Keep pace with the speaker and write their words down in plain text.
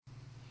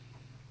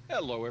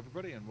Hello,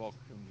 everybody, and welcome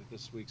to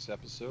this week's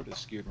episode of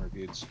Skewed and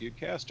Reviewed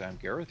Skewedcast. I'm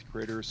Gareth,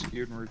 creator of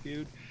Skewed and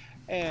Reviewed,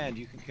 and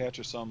you can catch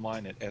us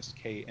online at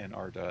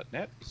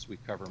sknr.net as we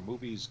cover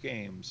movies,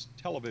 games,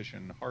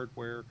 television,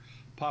 hardware,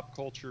 pop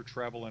culture,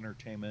 travel,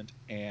 entertainment,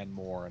 and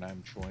more. And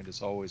I'm joined,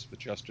 as always, with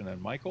Justin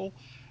and Michael,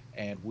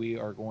 and we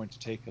are going to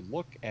take a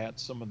look at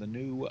some of the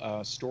new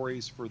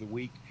stories for the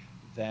week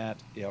that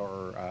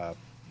are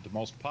the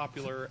most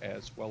popular,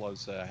 as well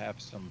as have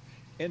some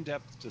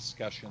in-depth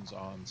discussions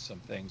on some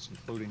things,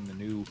 including the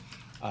new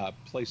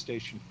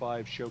PlayStation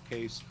 5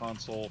 showcase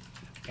console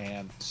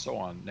and so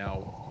on. Now,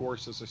 of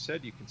course, as I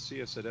said, you can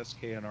see us at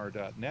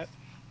sknr.net.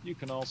 You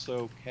can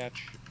also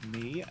catch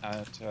me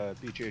at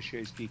BJ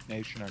Shea's Geek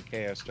Nation on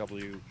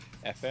KSW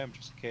FM,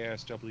 just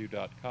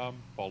ksw.com.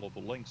 Follow the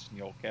links and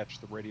you'll catch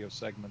the radio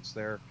segments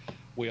there.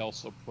 We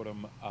also put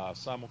them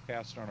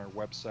simulcast on our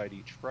website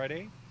each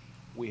Friday.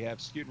 We have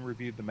Skewed and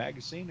Reviewed the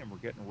magazine, and we're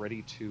getting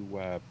ready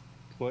to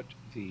put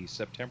the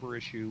September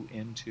issue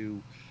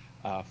into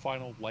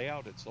final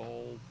layout. It's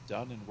all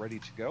done and ready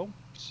to go.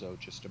 So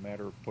just a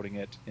matter of putting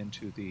it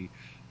into the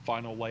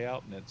final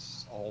layout and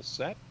it's all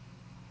set.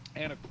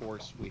 And of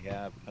course, we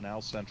have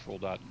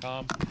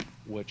canalcentral.com,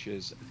 which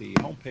is the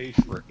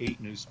homepage for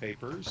 8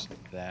 newspapers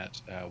that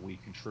we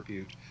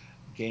contribute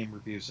game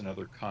reviews and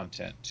other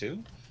content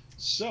to.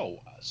 So,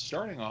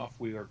 starting off,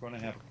 we are going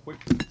to have a quick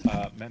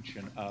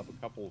mention of a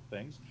couple of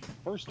things.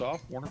 First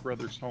off, Warner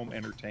Brothers Home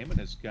Entertainment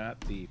has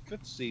got the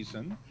 5th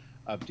season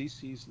of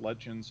DC's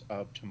Legends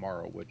of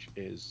Tomorrow, which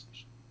is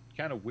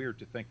kind of weird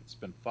to think it's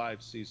been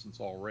 5 seasons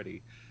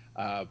already.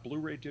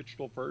 Blu-ray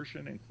digital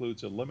version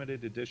includes a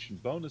limited edition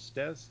bonus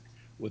disc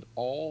with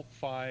all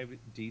 5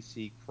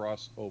 DC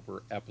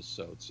crossover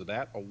episodes. So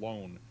that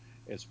alone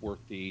is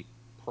worth the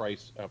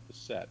price of the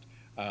set.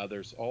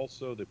 There's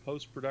also the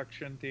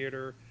post-production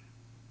theater,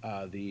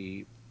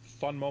 the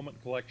Fun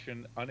Moment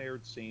Collection,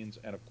 unaired scenes,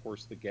 and of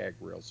course the gag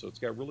reel. So it's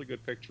got really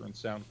good picture and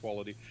sound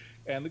quality.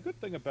 And the good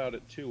thing about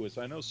it too is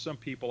I know some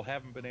people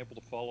haven't been able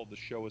to follow the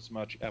show as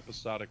much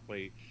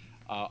episodically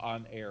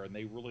on air, and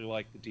they really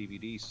like the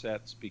DVD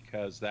sets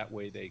because that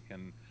way they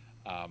can,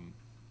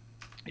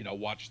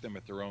 watch them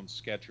at their own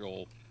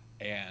schedule.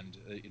 And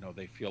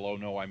they feel, oh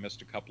no, I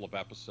missed a couple of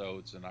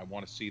episodes, and I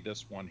want to see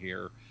this one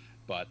here.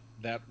 But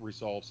that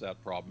resolves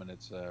that problem, and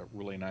it's a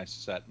really nice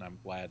set, and I'm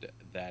glad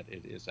that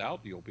it is out.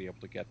 You'll be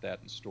able to get that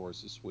in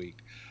stores this week.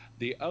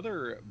 The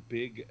other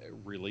big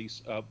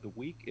release of the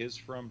week is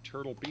from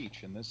Turtle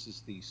Beach, and this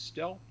is the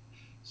Stealth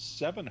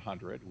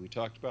 700. We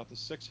talked about the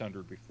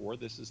 600 before.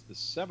 This is the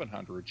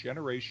 700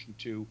 Generation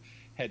 2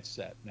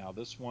 headset. Now,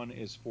 this one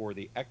is for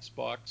the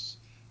Xbox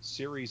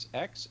Series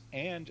X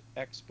and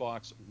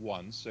Xbox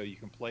One, so you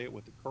can play it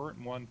with the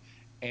current one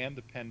and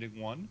the pending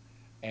one.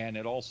 And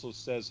it also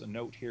says a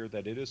note here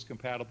that it is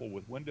compatible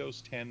with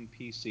Windows 10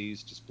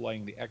 PCs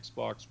displaying the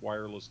Xbox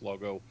wireless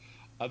logo.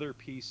 Other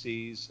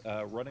PCs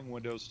running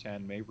Windows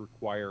 10 may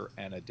require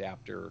an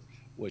adapter,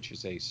 which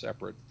is a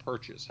separate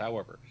purchase.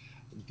 However,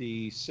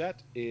 the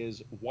set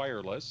is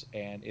wireless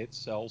and it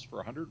sells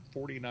for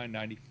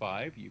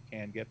 $149.95. You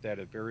can get that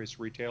at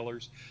various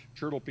retailers.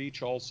 Turtle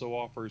Beach also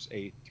offers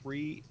a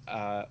 3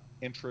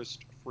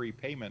 interest-free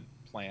payment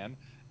plan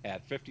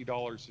at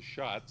 $50 a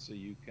shot, so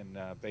you can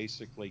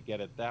basically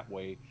get it that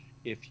way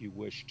if you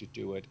wish to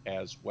do it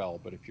as well.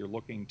 But if you're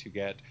looking to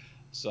get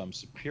some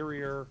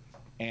superior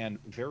and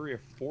very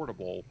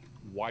affordable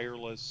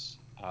wireless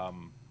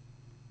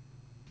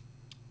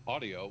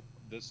audio,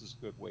 this is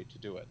a good way to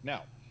do it.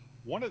 Now,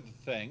 one of the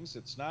things,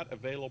 it's not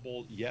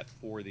available yet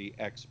for the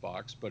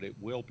Xbox, but it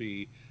will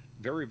be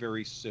very,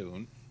 very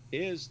soon,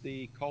 is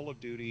the Call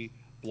of Duty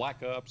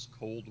Black Ops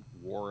Cold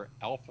War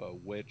Alpha,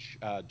 which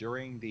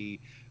during the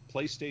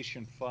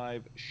PlayStation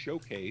 5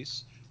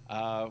 showcase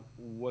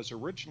was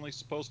originally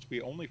supposed to be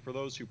only for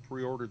those who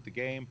pre-ordered the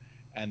game,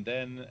 and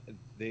then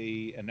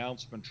the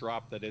announcement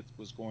dropped that it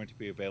was going to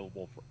be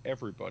available for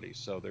everybody.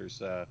 So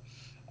there's a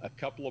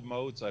couple of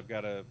modes. I've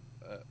got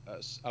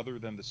other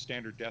than the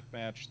standard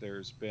deathmatch,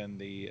 there's been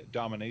the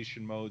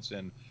domination modes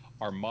and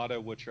Armada,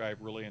 which I've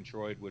really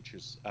enjoyed, which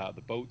is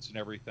the boats and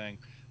everything.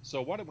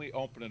 So why don't we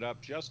open it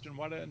up? Justin,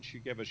 why don't you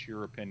give us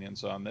your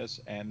opinions on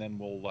this, and then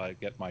we'll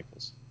get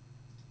Michael's.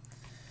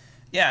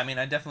 Yeah, I mean,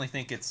 I definitely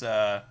think it's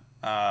an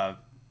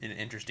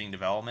interesting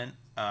development.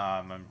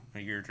 I'm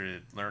eager to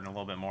learn a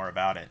little bit more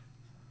about it.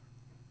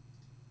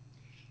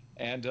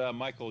 And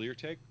Michael, your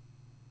take?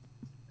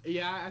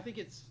 Yeah, I think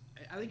it's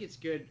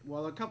good.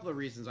 Well, a couple of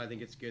reasons I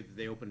think it's good that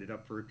they opened it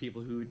up for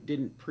people who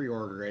didn't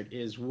pre-order it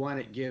is one,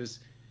 it gives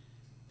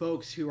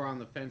folks who are on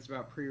the fence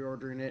about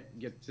pre-ordering it,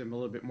 gets them a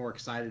little bit more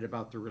excited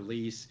about the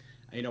release.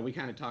 We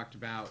kind of talked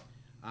about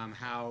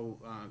how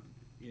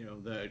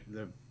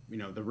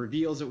the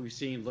reveals that we've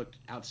seen looked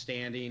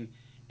outstanding,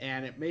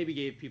 and it maybe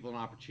gave people an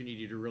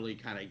opportunity to really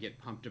kind of get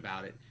pumped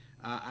about it.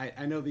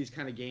 I know these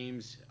kind of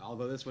games,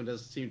 although this one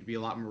does seem to be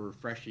a lot more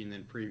refreshing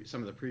than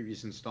some of the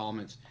previous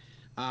installments.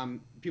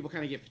 People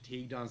kind of get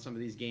fatigued on some of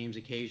these games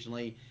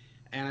occasionally,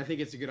 and I think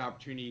it's a good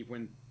opportunity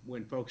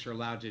when folks are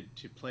allowed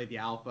to play the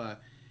alpha.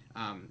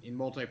 in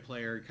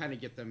multiplayer, kind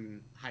of get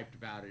them hyped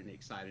about it and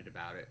excited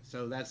about it.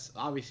 So that's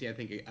obviously, I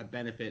think, a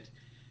benefit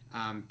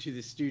to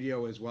the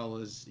studio, as well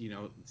as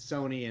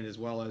Sony, and as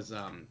well as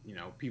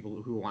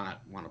people who want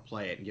to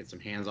play it and get some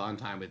hands-on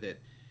time with it.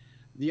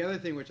 The other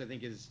thing, which I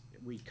think is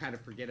we kind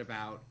of forget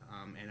about,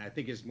 and I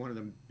think is one of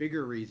the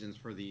bigger reasons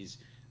for these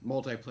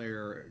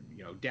multiplayer,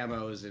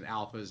 demos and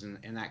alphas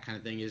and that kind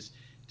of thing, is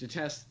to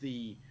test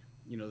the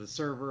the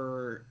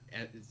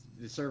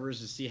servers,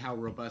 to see how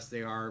robust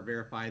they are,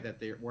 verify that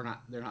they're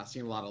not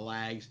seeing a lot of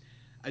lags,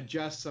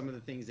 adjust some of the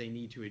things they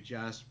need to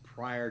adjust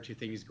prior to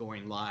things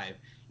going live.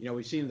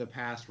 We've seen in the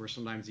past where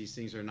sometimes these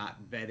things are not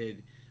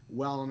vetted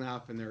well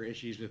enough, and there are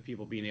issues with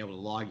people being able to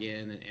log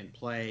in and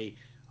play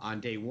on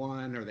day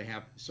one, or they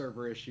have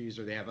server issues,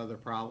 or they have other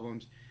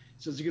problems.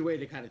 So it's a good way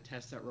to kind of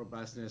test that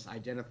robustness,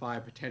 identify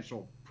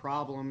potential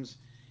problems,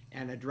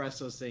 and address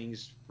those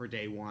things for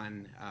day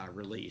one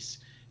release.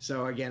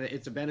 So again,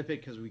 it's a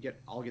benefit because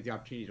all get the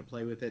opportunity to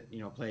play with it,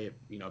 play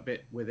a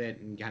bit with it,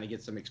 and kind of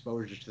get some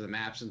exposure to the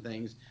maps and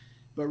things.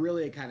 But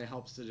really, it kind of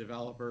helps the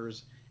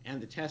developers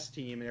and the test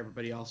team and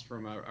everybody else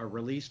from a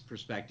release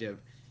perspective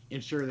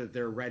ensure that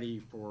they're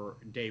ready for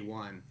day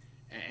one.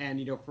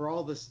 And for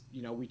all this,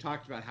 we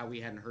talked about how we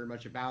hadn't heard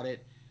much about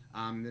it.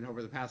 Then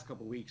over the past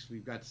couple of weeks,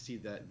 we've got to see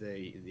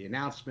the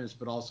announcements,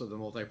 but also the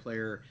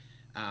multiplayer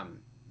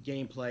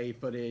gameplay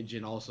footage,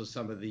 and also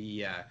some of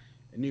the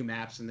new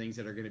maps and things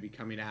that are going to be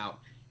coming out.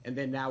 And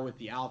then now with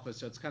the alpha,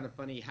 so it's kind of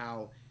funny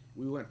how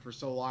we went for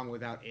so long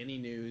without any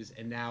news,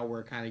 and now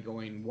we're kind of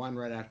going one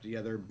right after the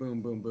other,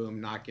 boom, boom,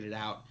 boom, knocking it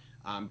out,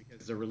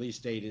 because the release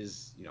date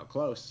is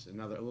close,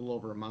 a little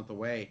over a month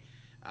away.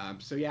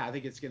 So yeah, I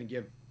think it's going to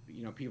give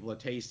people a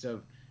taste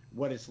of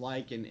what it's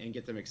like, and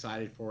get them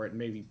excited for it, and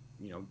maybe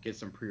get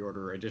some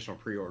additional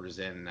pre-orders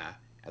in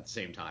at the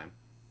same time.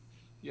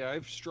 Yeah,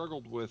 I've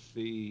struggled with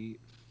the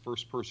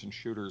first person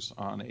shooters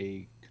on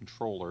a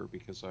controller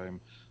because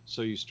I'm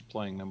so used to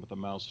playing them with a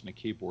mouse and a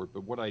keyboard.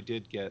 But what I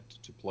did get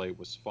to play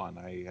was fun.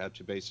 I had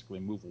to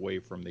basically move away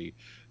from the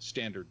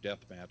standard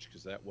deathmatch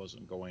because that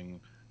wasn't going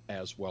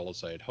as well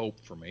as I had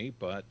hoped for me.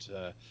 But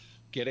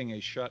getting a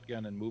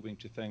shotgun and moving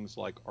to things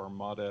like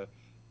Armada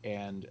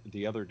and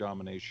the other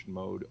domination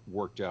mode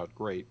worked out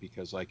great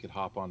because I could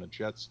hop on a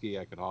jet ski,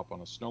 I could hop on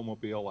a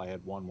snowmobile. I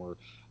had one where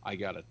I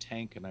got a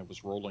tank and I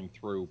was rolling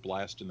through,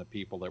 blasting the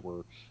people that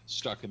were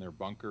stuck in their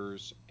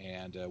bunkers,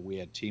 and we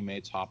had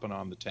teammates hopping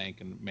on the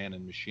tank and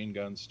manning machine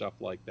guns, stuff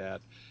like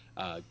that.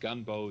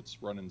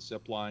 Gunboats, running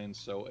zip lines.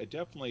 So it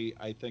definitely,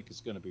 I think, is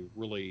going to be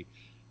really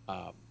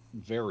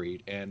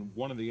varied. And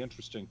one of the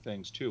interesting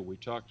things too, we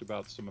talked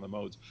about some of the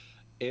modes.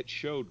 It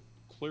showed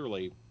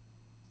clearly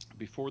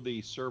before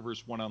the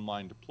servers went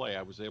online to play,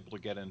 I was able to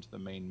get into the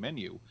main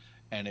menu,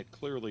 and it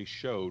clearly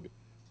showed,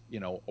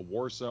 a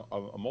war zone,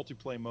 a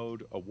multiplayer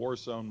mode, a war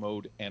zone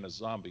mode, and a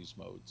zombies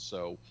mode.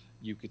 So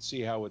you could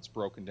see how it's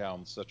broken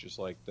down, such as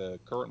like the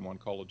current one,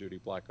 Call of Duty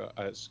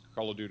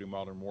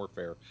Modern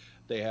Warfare.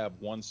 They have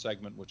one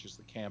segment which is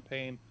the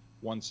campaign,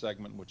 one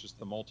segment which is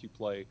the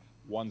multiplayer,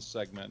 one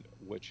segment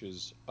which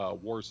is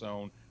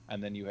Warzone,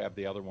 and then you have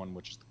the other one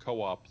which is the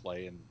co-op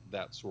play and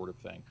that sort of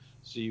thing.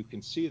 So you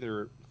can see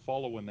they're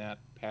following that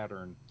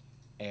pattern,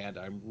 and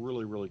I'm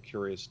really, really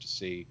curious to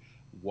see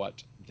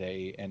what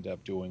they end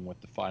up doing with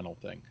the final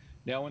thing.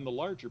 Now, in the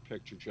larger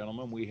picture,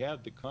 gentlemen, we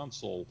had the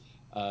console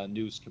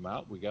news come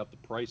out. We got the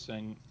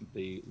pricing,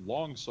 the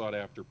long sought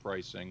after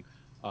pricing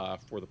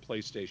for the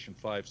PlayStation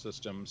 5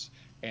 systems,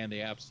 and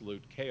the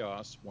absolute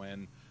chaos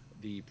when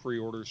the pre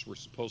orders were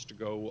supposed to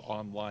go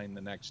online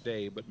the next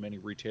day, but many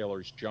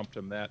retailers jumped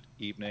them that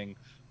evening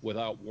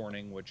without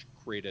warning, which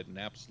created an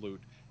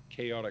absolute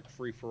chaotic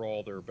free for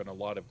all. There have been a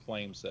lot of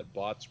claims that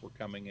bots were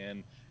coming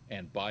in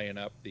and buying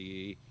up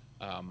the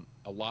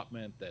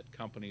allotment, that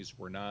companies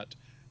were not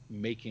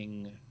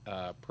making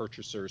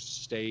purchasers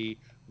stay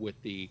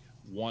with the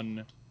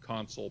one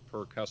console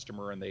per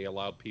customer, and they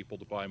allowed people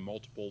to buy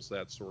multiples,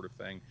 that sort of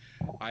thing.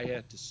 I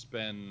had to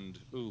spend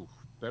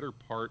better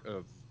part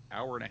of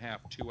hour and a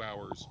half, 2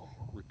 hours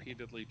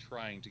repeatedly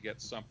trying to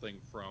get something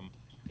from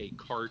a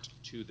cart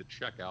to the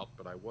checkout,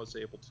 but I was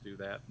able to do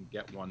that and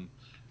get one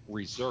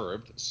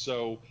reserved.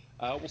 So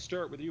we'll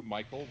start with you,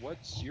 Michael.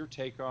 What's your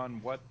take on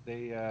what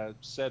they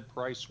said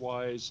price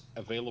wise,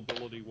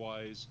 availability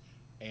wise,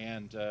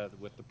 and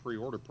with the pre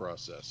order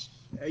process?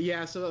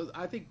 Yeah, so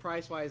I think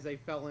price wise, they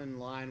fell in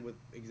line with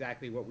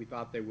exactly what we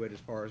thought they would as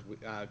far as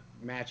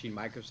matching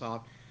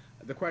Microsoft.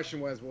 The question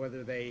was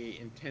whether they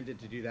intended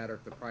to do that, or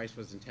if the price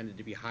was intended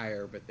to be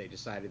higher, but they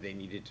decided they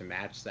needed to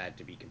match that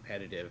to be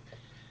competitive.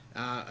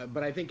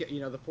 But I think the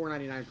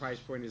 $4.99 price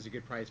point is a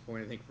good price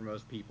point. I think for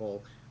most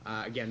people,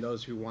 again,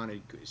 those who want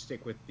to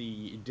stick with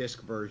the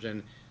disc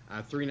version,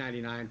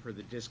 $3.99 for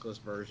the discless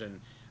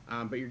version.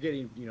 But you're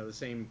getting the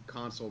same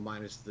console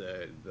minus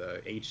the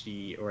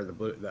HD or the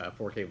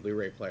 4K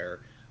Blu-ray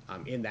player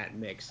in that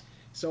mix.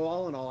 So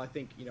all in all, I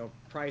think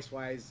price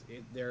wise,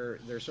 they're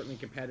certainly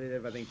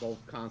competitive. I think both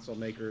console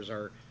makers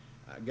are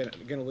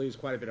gonna lose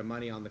quite a bit of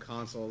money on the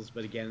consoles,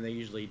 but again, they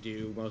usually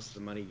do. Most of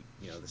the money,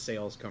 the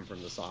sales come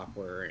from the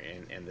software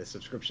and the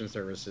subscription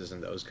services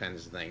and those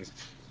kinds of things.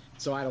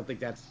 So I don't think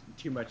that's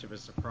too much of a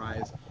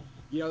surprise.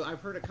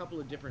 I've heard a couple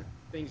of different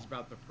things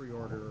about the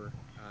pre-order,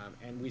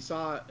 and we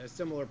saw a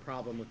similar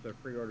problem with the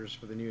pre-orders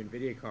for the new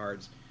Nvidia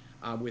cards,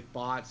 with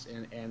bots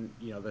and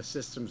the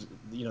systems,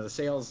 the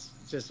sales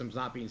systems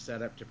not being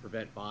set up to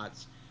prevent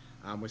bots,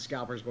 with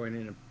scalpers going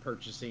in and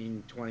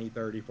purchasing 20,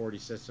 30, 40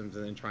 systems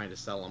and then trying to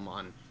sell them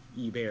on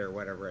eBay or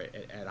whatever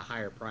at a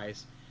higher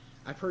price.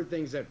 I've heard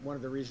things that one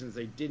of the reasons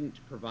they didn't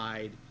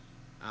provide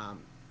um,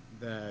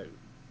 the,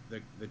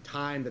 the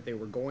time that they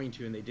were going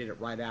to, and they did it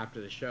right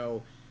after the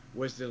show,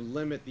 was to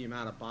limit the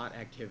amount of bot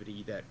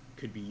activity that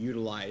could be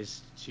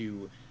utilized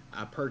to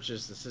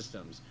purchase the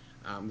systems.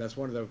 That's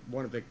one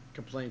of the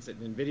complaints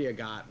that Nvidia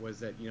got, was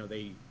that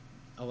they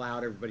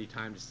allowed everybody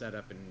time to set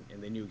up,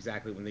 and they knew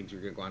exactly when things were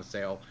going to go on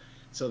sale,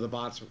 so the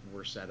bots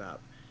were set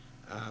up.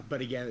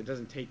 But again, it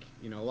doesn't take,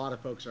 a lot of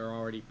folks are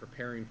already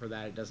preparing for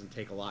that. It doesn't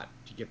take a lot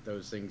to get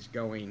those things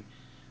going.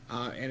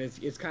 And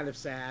it's kind of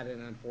sad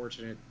and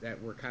unfortunate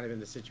that we're kind of in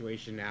the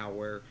situation now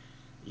where,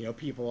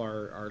 people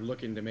are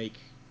looking to make,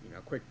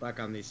 a quick buck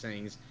on these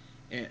things.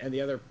 And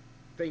the other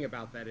thing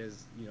about that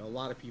is, a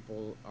lot of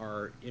people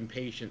are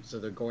impatient, so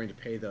they're going to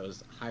pay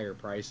those higher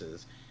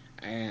prices.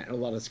 And a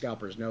lot of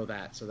scalpers know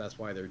that, so that's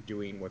why they're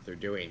doing what they're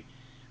doing.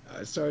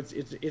 So it's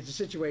a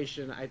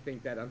situation, I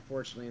think, that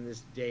unfortunately in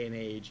this day and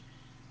age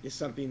is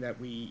something that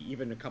we,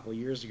 even a couple of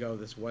years ago,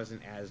 this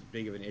wasn't as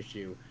big of an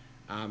issue,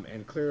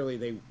 and clearly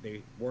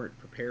they weren't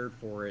prepared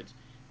for it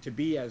to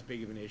be as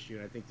big of an issue.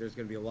 And I think there's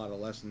going to be a lot of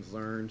lessons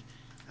learned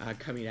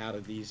coming out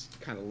of these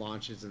kind of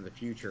launches in the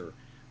future,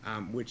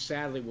 which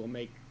sadly will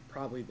make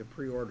probably the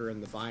pre-order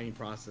and the buying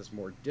process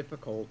more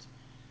difficult,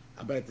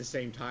 but at the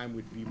same time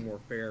would be more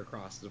fair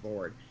across the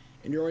board.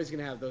 And you're always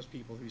going to have those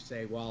people who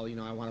say, well,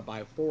 I want to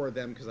buy four of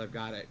them because I've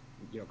got it,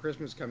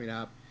 Christmas coming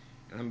up,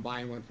 and I'm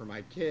buying one for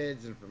my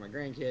kids and for my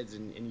grandkids,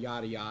 and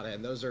yada yada.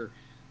 And those are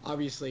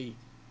obviously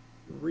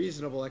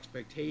reasonable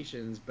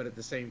expectations, but at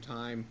the same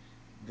time,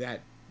 that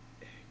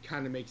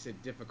kind of makes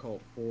it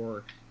difficult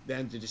for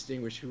them to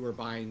distinguish who are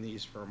buying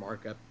these for a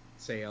markup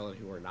sale and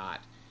who are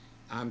not.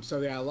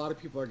 So yeah, a lot of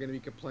people are going to be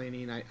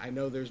complaining. I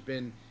know there's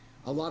been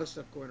a lot of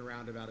stuff going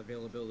around about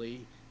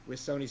availability, with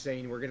Sony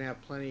saying we're going to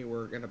have plenty,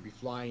 we're going to be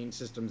flying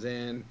systems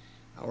in,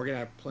 we're going to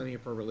have plenty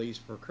for release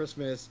for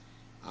Christmas.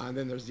 And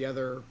then there's the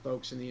other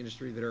folks in the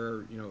industry that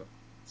are,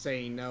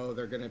 saying no,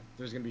 there's going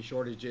to be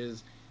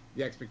shortages.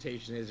 The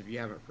expectation is if you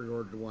haven't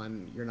pre-ordered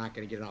one, you're not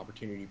going to get an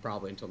opportunity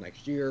probably until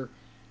next year.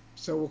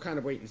 So we'll kind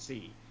of wait and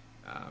see.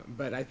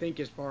 But I think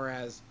as far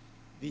as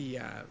the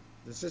uh,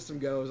 the system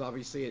goes,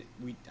 obviously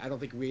I don't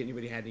think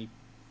anybody had any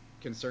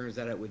concerns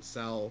that it would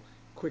sell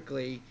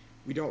quickly.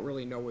 We don't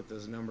really know what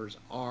those numbers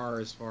are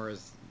as far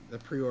as the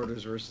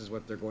pre-orders versus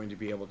what they're going to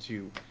be able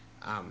to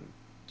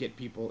get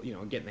people,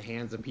 get in the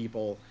hands of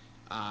people.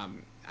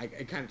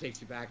 It kind of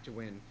takes you back to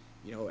when,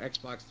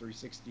 Xbox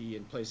 360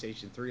 and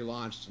PlayStation 3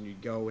 launched, and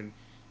you'd go and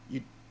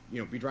you'd,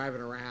 be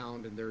driving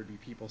around, and there would be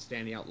people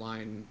standing out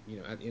line,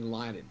 in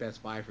line at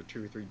Best Buy for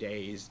 2 or 3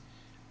 days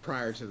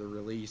prior to the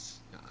release,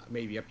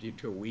 maybe up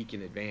to a week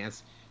in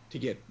advance, to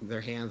get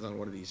their hands on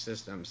one of these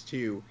systems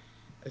too.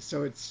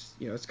 So it's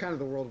kind of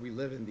the world we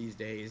live in these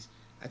days.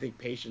 I think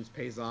patience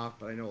pays off,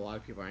 but I know a lot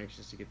of people are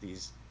anxious to get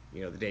these,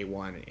 the day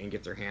one, and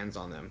get their hands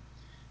on them.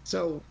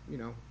 So,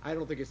 I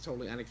don't think it's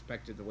totally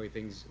unexpected the way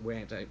things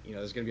went.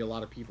 There's going to be a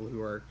lot of people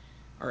who are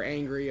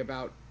angry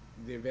about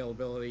the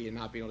availability and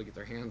not being able to get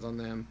their hands on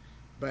them.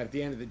 But at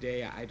the end of the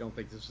day, I don't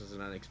think this was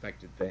an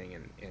unexpected thing,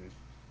 and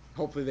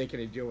hopefully they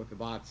can deal with the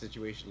bot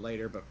situation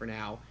later. But for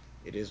now,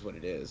 it is what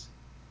it is.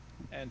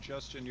 And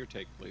Justin, your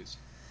take, please.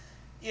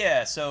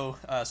 Yeah, so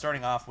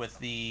starting off with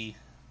the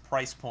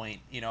price point,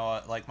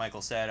 like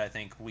Michael said, I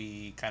think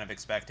we kind of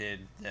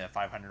expected the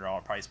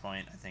 $500 price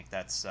point. I think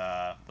that's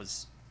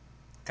was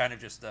kind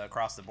of just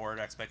across the board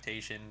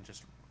expectation,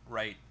 just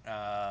right.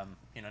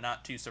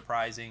 Not too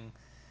surprising.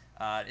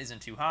 It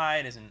isn't too high.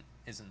 It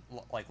isn't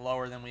like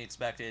lower than we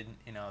expected.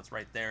 It's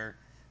right there.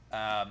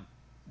 Um,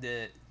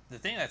 the the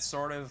thing that's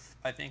sort of,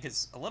 I think,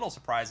 is a little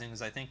surprising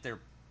is I think this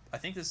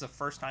is the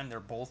first time they're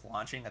both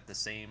launching at the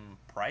same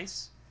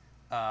price.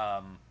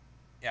 Um,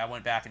 yeah, I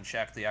went back and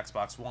checked the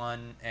Xbox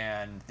One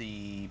and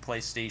the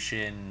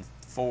PlayStation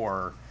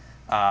 4.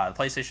 The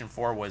PlayStation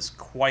 4 was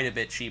quite a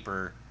bit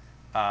cheaper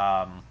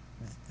um,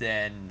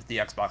 than the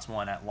Xbox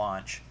One at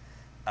launch,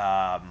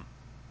 um,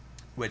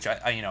 which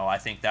I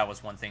think that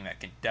was one thing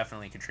that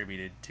definitely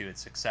contributed to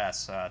its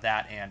success.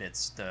 That and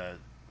it's the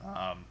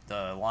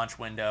launch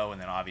window,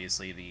 and then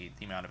obviously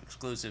the amount of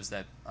exclusives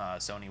that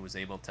Sony was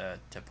able to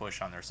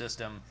push on their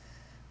system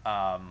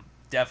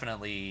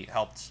definitely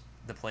helped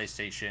the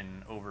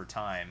PlayStation over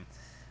time.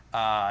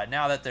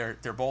 Now that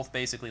they're both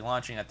basically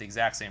launching at the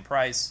exact same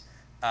price,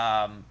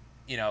 I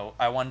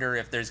wonder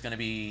if there's going to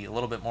be a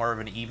little bit more of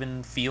an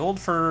even field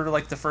for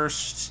like the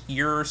first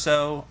year or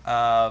so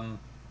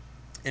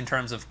in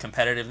terms of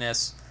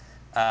competitiveness.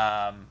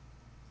 Um,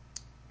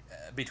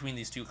 between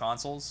these two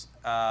consoles.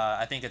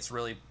 I think it's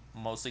really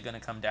mostly going to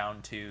come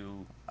down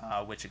to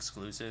which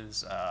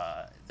exclusives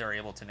they're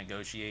able to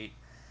negotiate.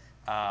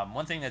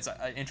 One thing that's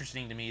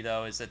interesting to me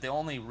though is that the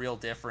only real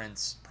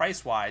difference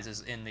price wise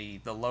is in the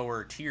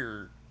lower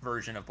tier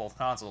version of both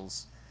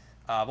consoles.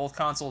 Both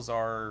consoles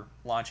are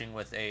launching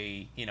with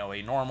a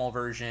normal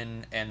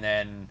version and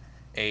then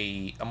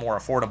a more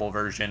affordable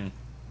version.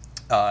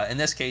 In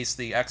this case,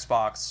 the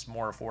Xbox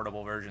more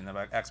affordable version, the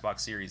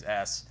Xbox Series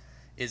S,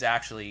 is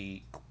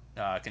actually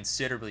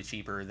considerably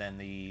cheaper than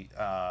the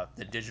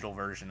digital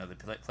version of the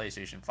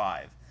PlayStation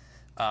 5.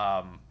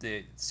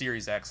 The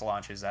Series X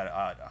launches at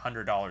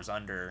 $100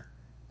 under,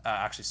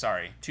 actually,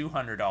 sorry,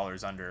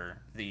 $200 under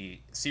the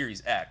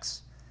Series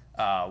X,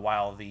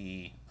 while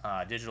the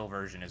digital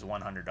version is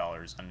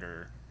 $100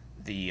 under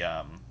the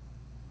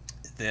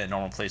the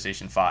normal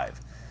PlayStation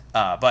 5.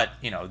 But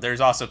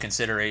there's also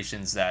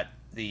considerations that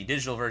the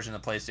digital version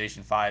of the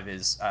PlayStation 5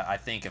 is, I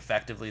think,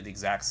 effectively the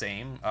exact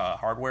same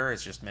hardware.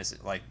 It's just missing,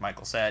 like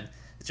Michael said,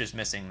 it's just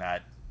missing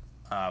that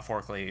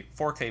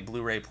 4K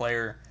Blu-ray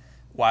player,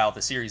 while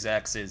the Series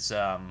X is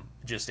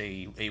just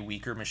a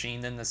weaker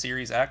machine than the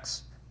Series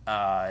X.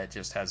 It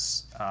just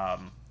has a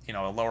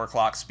lower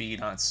clock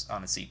speed on its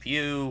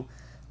CPU,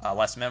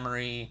 less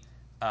memory.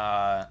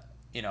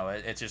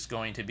 It's just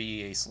going to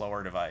be a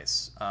slower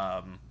device.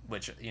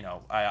 Which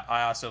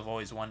I also have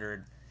always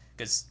wondered,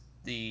 because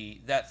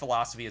that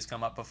philosophy has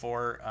come up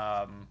before,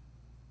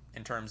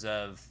 in terms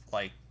of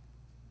like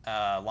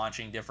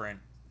launching different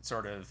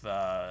sort of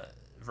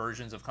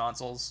versions of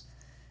consoles,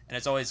 and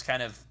it's always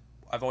kind of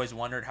I've always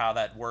wondered how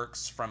that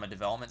works from a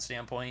development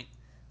standpoint.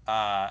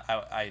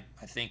 I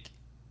think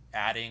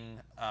adding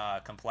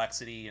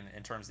complexity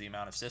in terms of the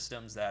amount of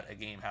systems that a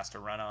game has to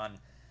run on,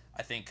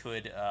 I think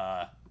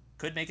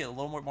could make it a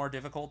little more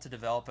difficult to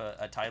develop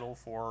a title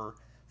for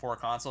a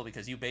console,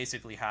 because you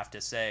basically have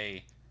to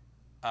say,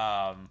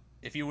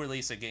 if you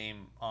release a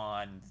game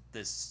on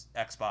this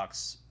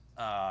Xbox,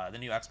 the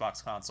new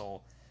Xbox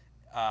console,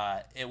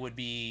 it would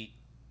be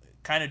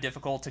kind of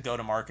difficult to go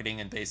to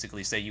marketing and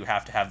basically say you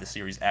have to have the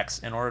Series X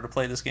in order to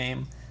play this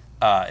game,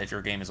 if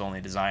your game is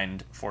only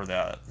designed for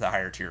the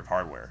higher tier of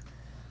hardware.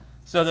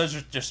 So those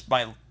are just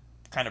my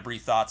kind of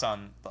brief thoughts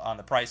on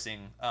the pricing.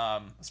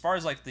 As far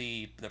as like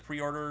the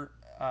pre-order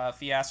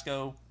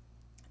fiasco,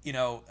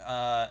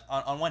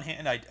 on one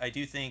hand, I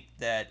do think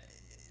that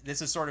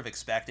this is sort of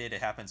expected.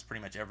 It happens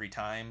pretty much every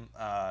time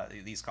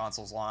these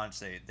consoles launch.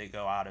 They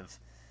go out of,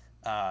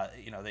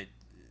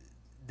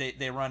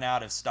 they run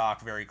out of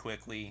stock very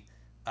quickly,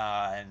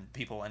 and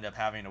people end up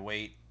having to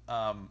wait.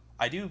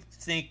 I do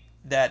think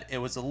that it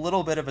was a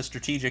little bit of a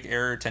strategic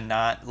error to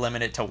not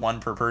limit it to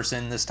one per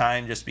person this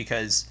time, just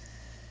because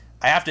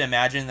I have to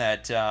imagine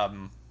that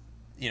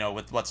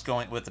with what's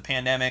going with the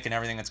pandemic and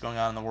everything that's going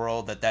on in the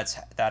world, that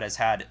has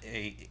had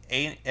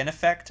an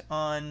effect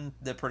on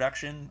the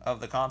production of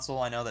the console.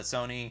 I know that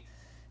Sony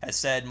has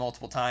said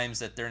multiple times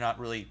that they're not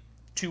really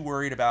too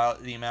worried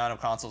about the amount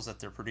of consoles that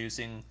they're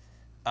producing,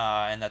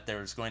 and that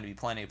there's going to be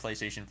plenty of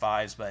PlayStation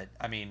 5s. But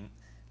I mean,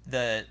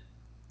 the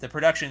the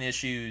production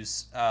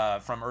issues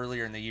from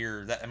earlier in the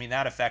year,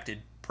 that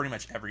affected pretty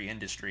much every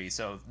industry.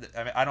 So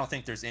I don't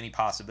think there's any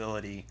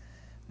possibility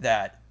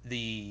that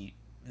the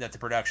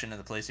production of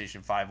the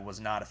PlayStation 5 was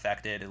not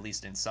affected, at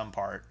least in some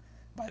part,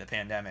 by the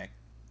pandemic.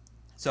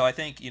 So I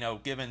think,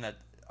 given that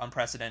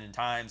unprecedented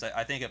times,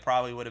 I think it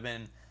probably would have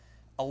been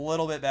a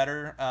little bit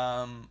better,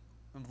 a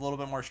little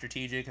bit more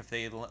strategic if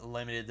they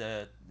limited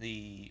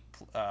the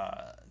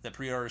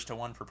pre-orders to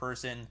one per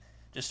person,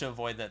 just to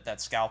avoid that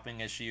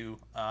scalping issue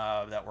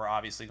that we're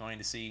obviously going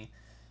to see.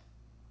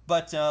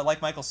 But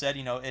like Michael said,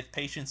 if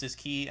patience is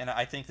key, and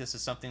I think this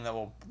is something that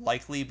will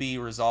likely be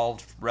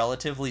resolved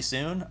relatively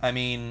soon. I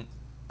mean,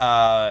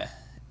 uh,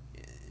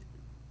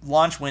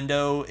 launch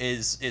window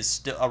is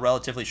still a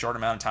relatively short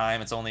amount of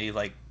time. It's only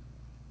like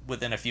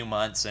within a few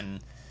months,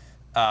 and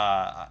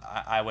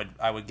I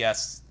would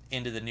guess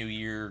into the new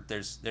year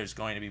there's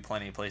going to be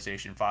plenty of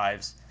PlayStation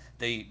 5s.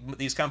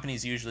 These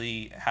companies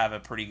usually have a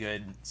pretty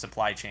good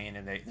supply chain,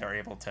 and they're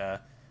able to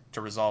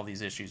resolve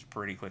these issues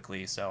pretty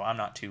quickly. So I'm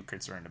not too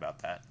concerned about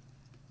that.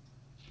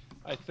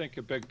 I think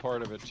a big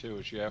part of it too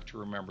is you have to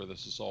remember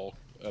this is all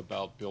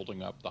about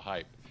building up the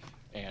hype.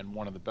 And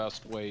one of the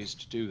best ways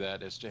to do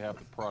that is to have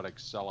the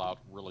product sell out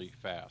really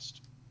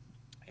fast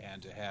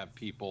and to have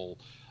people,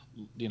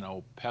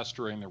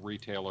 pestering the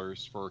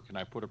retailers for, can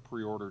I put a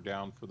pre-order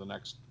down for the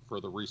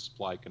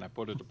resupply? Can I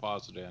put a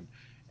deposit in?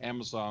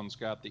 Amazon's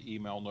got the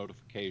email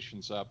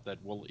notifications up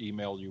that will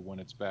email you when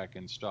it's back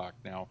in stock.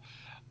 Now,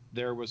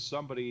 there was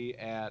somebody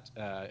at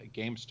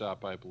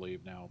GameStop, I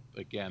believe. Now,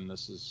 again,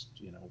 this is,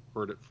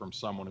 heard it from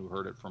someone who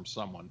heard it from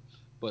someone,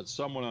 but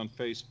someone on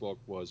Facebook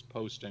was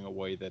posting a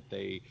way that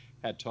they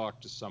had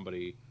talked to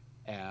somebody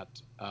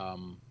at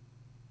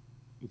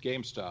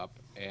GameStop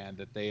and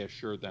that they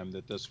assured them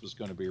that this was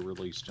going to be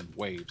released in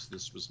waves.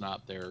 This was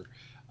not their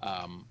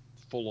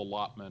full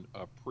allotment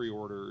of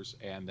pre-orders,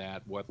 and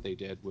that what they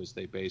did was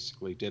they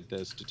basically did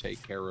this to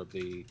take care of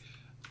the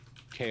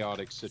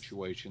chaotic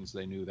situations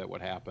they knew that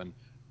would happen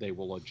they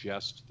will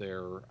adjust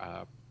their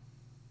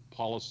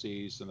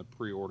policies and the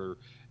pre-order,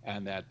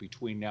 and that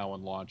between now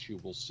and launch you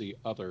will see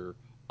other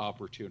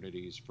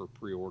opportunities for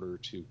pre-order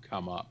to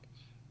come up.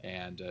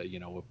 And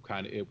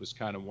it was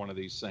kind of one of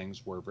these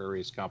things where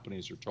various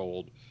companies are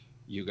told,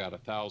 you got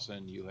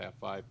 1,000, you have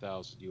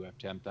 5,000, you have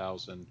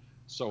 10,000,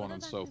 so on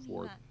and so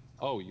forth.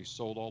 Oh, you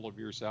sold all of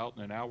yours out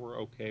in an hour?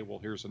 Okay, well,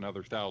 here's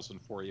another 1,000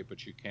 for you,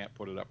 but you can't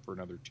put it up for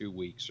another 2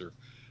 weeks, or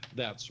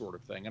that sort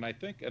of thing. And I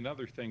think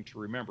another thing to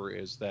remember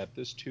is that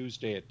this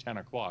Tuesday at 10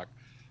 o'clock,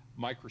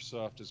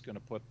 Microsoft is going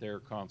to put their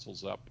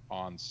consoles up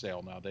on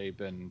sale. Now, they've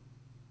been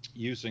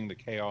using the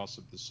chaos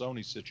of the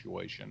Sony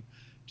situation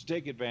to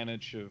take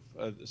advantage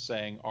of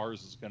saying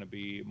ours is going to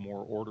be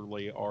more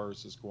orderly,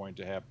 ours is going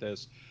to have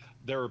this.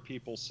 There are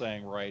people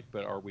saying, right,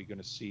 but are we going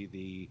to see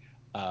the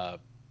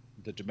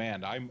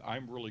demand?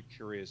 I'm really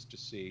curious to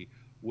see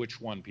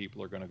which one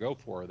people are going to go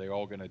for. Are they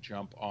all going to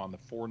jump on the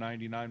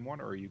 $499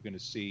 one, or are you going to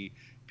see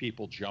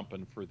people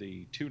jumping for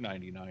the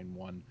 $299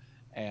 one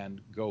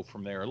and go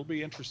from there? It'll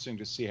be interesting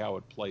to see how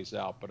it plays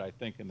out, but I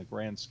think in the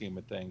grand scheme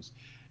of things,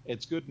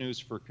 it's good news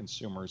for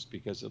consumers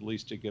because at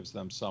least it gives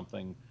them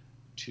something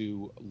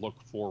to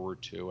look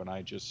forward to. And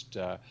I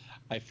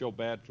feel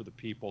bad for the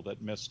people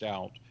that missed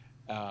out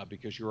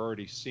because you're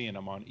already seeing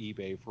them on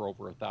eBay for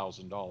over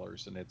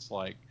 $1,000, and it's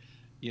like,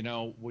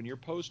 when you're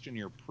posting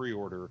your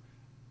pre-order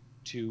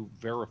to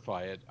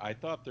verify it, I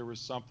thought there was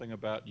something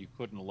about you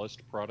couldn't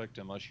list product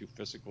unless you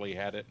physically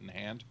had it in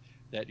hand.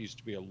 That used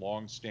to be a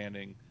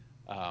long-standing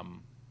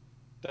um,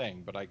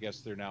 thing, but I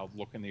guess they're now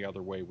looking the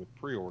other way with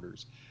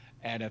pre-orders.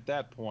 And at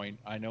that point,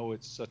 I know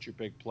it's such a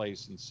big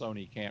place and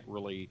Sony can't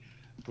really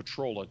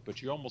patrol it,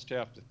 but you almost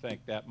have to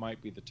think that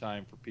might be the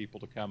time for people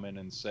to come in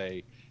and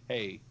say,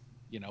 hey,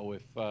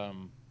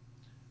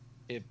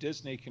 if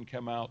Disney can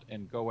come out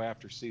and go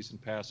after season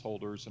pass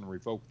holders and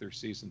revoke their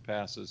season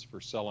passes for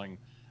selling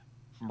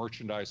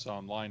merchandise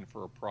online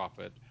for a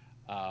profit,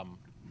 um,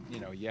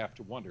 you have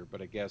to wonder.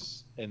 But I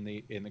guess in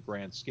the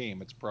grand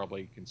scheme, it's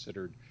probably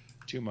considered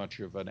too much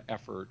of an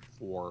effort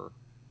for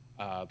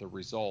the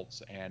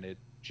results, and it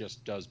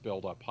just does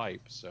build up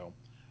hype. So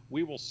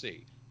we will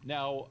see.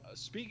 Now,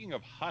 speaking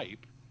of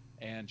hype,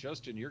 and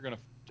Justin, you're going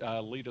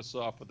to lead us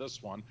off with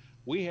this one.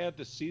 We had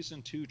the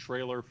season 2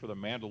 trailer for The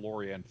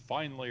Mandalorian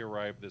finally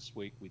arrive this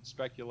week. We'd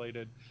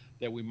speculated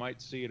that we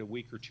might see it a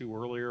week or two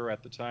earlier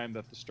at the time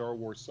that the Star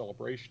Wars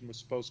celebration was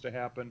supposed to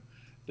happen.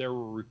 There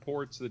were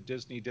reports that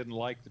Disney didn't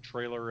like the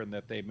trailer and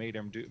that they made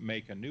him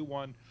make a new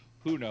one.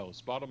 Who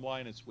knows? Bottom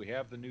line is we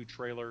have the new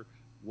trailer.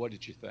 What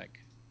did you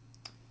think?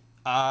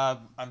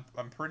 I'm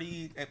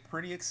pretty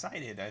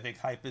excited. I think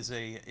hype is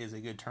a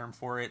good term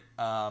for it.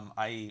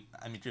 I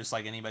mean, just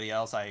like anybody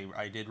else,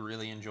 I did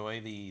really enjoy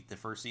the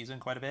first season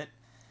quite a bit.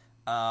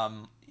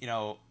 You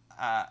know,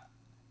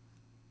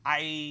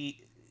 I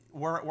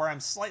where I'm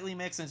slightly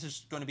mixed, and it's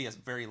just going to be a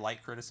very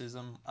light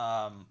criticism.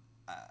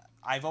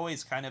 I've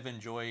always kind of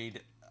enjoyed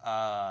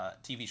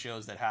TV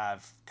shows that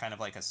have kind of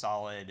like a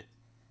solid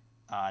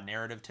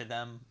narrative to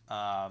them,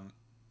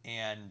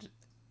 and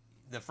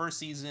the first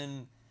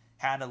season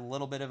had a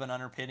little bit of an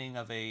underpinning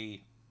of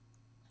a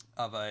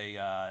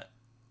uh,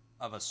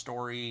 of a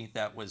story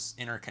that was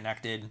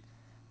interconnected,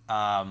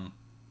 um,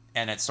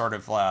 and it sort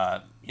of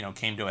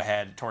came to a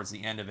head towards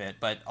the end of it.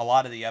 But a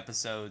lot of the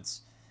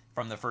episodes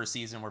from the first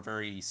season were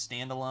very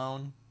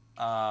standalone,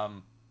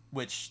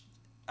 which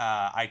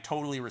I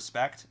totally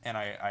respect, and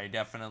I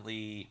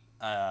definitely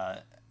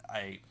I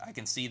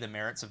can see the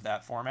merits of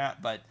that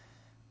format. But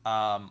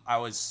I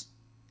was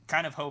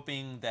kind of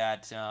hoping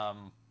that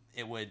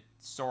it would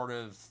sort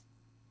of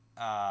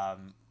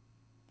um,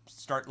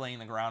 start laying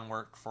the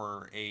groundwork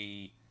for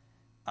a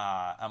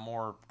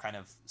more kind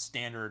of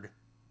standard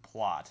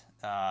plot,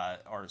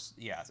 or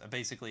yeah,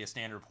 basically a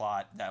standard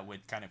plot that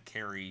would kind of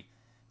carry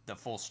the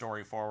full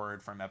story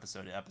forward from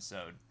episode to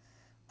episode.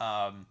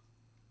 Um,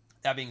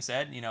 that being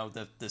said,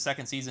 the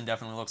second season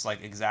definitely looks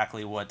like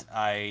exactly what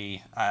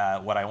I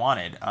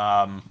wanted.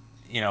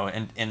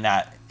 In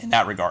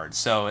that regard.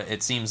 So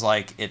it seems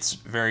like it's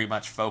very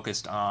much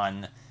focused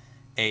on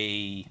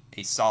a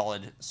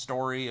solid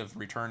story of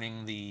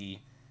returning the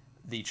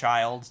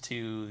child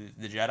to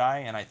the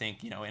Jedi, and I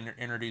think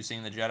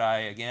introducing the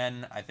Jedi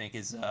again, I think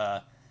is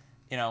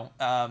you know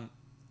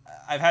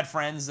I've had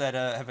friends that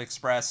have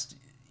expressed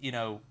you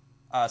know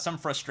some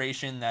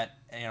frustration that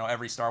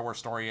every Star Wars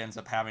story ends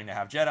up having to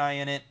have Jedi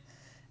in it,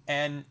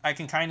 and I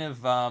can kind of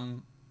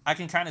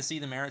see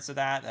the merits of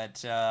that.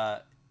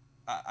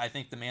 I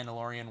think the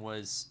Mandalorian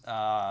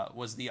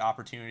was the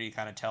opportunity to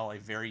kind of tell a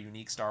very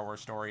unique Star Wars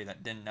story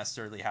that didn't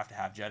necessarily have to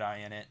have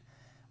Jedi in it.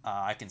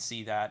 I can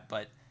see that,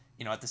 but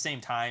at the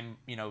same time,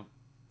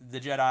 the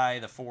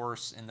Jedi, the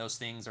Force, and those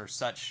things are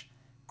such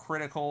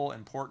critical,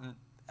 important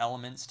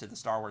elements to the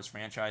Star Wars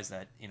franchise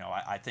that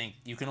I think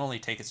you can only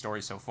take a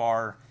story so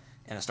far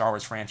in a Star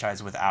Wars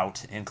franchise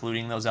without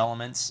including those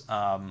elements.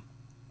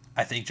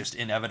 I think just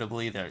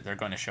inevitably they're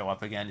going to show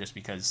up again just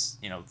because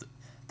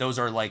those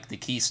are like the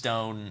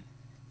keystone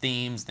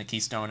themes, the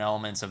keystone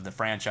elements of the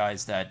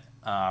franchise that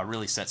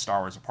really set Star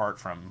Wars apart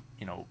from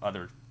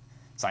other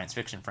science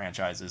fiction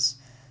franchises.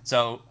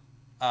 So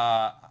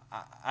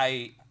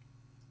I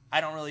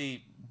I don't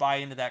really buy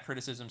into that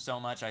criticism so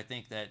much. I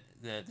think that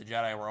the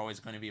Jedi were always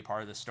going to be a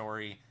part of the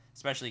story,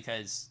 especially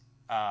because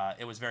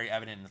it was very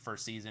evident in the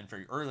first season,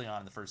 very early on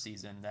in the first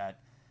season, that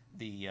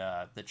the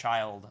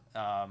child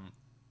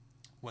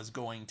was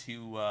going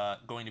to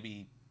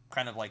be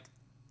kind of like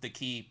the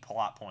key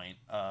plot point,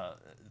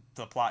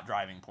 the plot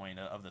driving point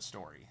of the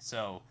story.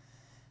 So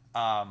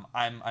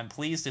I'm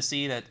pleased to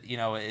see that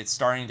it's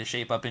starting to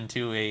shape up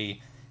into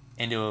a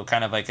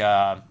kind of like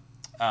a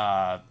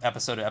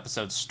episode to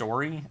episode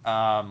story,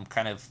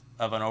 kind of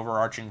an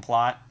overarching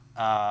plot,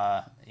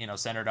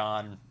 centered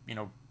on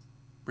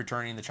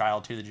returning the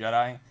child to the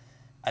Jedi.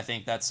 I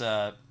think that's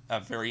a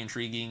very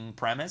intriguing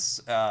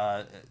premise,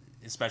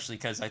 especially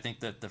because I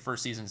think that the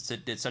first season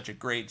did such a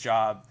great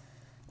job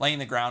laying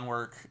the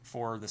groundwork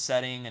for the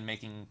setting and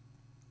making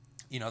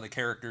the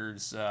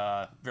characters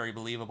very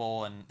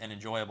believable and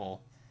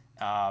enjoyable.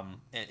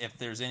 If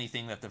there's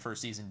anything that the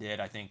first season did,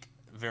 I think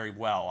very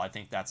well, I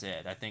think that's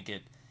it. I think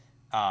it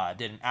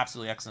did an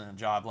absolutely excellent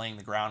job laying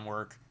the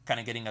groundwork, kind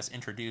of getting us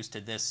introduced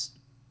to this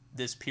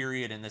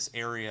period and this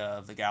area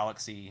of the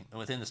galaxy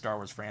within the Star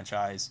Wars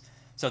franchise,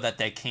 so that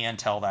they can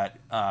tell that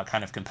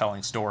kind of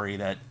compelling story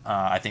that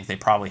I think they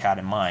probably had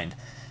in mind.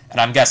 And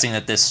I'm guessing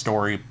that this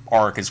story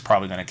arc is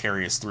probably going to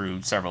carry us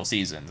through several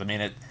seasons. I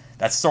mean,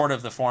 that's sort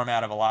of the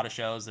format of a lot of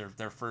shows.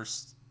 Their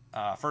first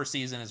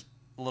season is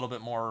a little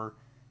bit more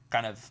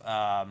kind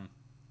of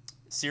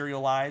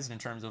serialized in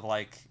terms of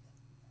like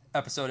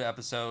episode to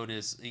episode,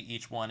 is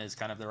each one is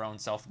kind of their own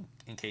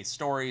self-encased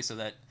story, so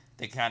that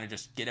they kind of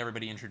just get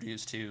everybody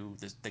introduced to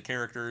the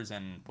characters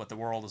and what the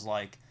world is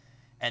like.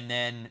 And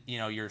then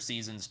your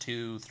seasons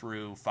 2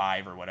 through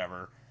 5 or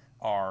whatever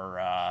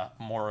are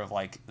more of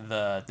like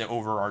the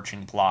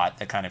overarching plot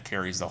that kind of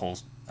carries the whole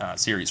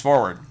series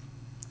forward.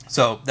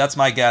 So that's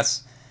my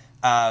guess.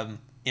 I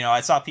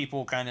saw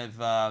people kind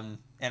of,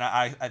 and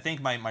I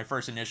think my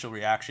first initial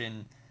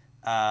reaction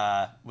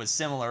was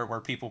similar, where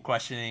people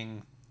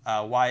questioning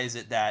why is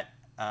it that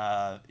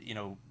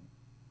the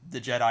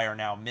Jedi are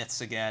now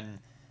myths again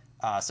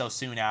so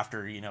soon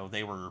after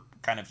they were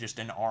kind of just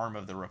an arm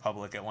of the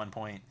Republic at one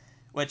point,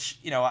 which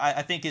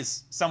I think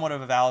is somewhat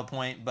of a valid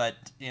point. But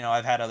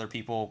I've had other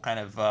people kind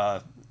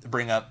of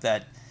bring up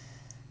that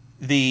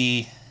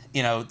the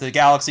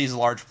galaxy is a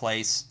large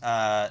place,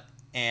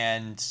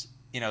 and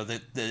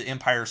the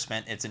Empire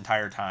spent its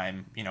entire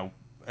time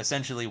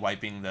essentially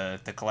wiping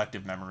the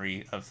collective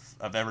memory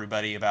of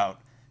everybody about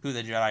who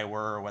the Jedi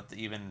were, or what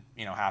even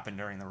happened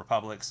during the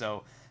Republic.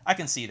 So I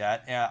can see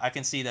that. I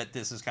can see that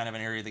this is kind of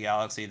an area of the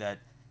galaxy that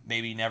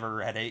maybe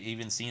never had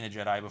even seen a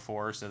Jedi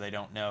before, so they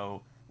don't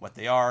know what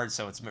they are.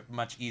 So it's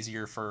much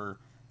easier for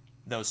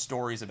those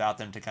stories about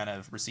them to kind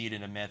of recede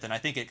into myth. And I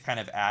think it kind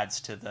of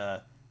adds to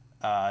the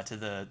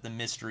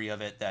mystery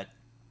of it, that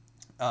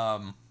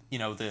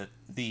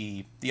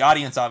the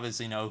audience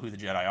obviously know who the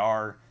Jedi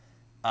are,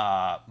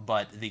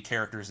 but the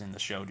characters in the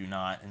show do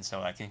not. And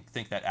so I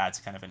think that adds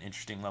kind of an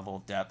interesting level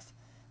of depth,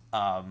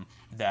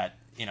 that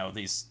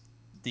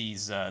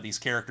these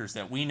characters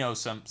that we know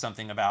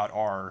something about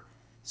are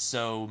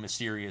so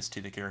mysterious to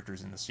the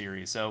characters in the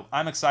series. So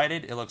I'm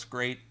excited. It looks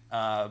great,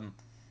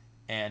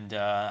 and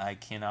I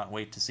cannot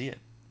wait to see it.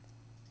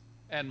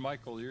 And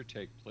Michael, your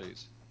take,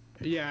 please.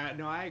 Yeah,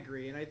 no, I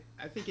agree, and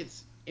I think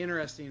it's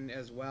interesting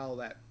as well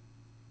that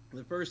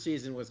the first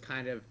season was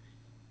kind of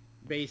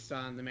based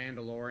on the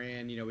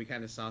Mandalorian. We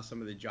kind of saw some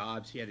of the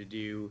jobs he had to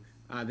do.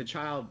 The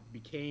child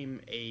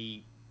became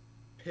a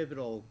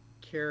pivotal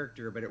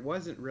character, but it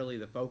wasn't really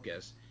the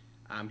focus.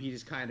 He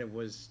just kind of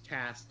was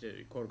tasked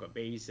to quote unquote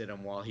babysit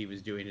him while he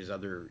was doing his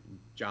other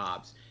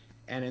jobs.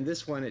 And in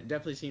this one, it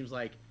definitely seems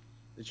like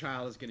the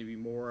child is going to be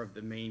more of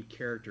the main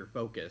character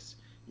focus.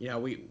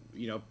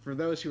 For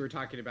those who were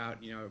talking about,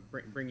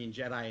 bringing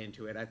Jedi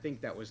into it, I think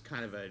that was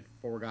kind of a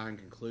foregone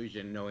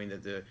conclusion, knowing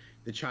that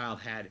the child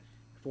had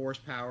Force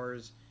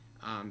powers.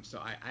 So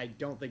I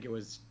don't think it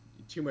was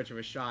too much of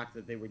a shock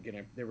that they were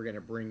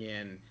gonna bring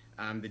in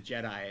the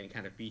Jedi and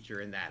kind of feature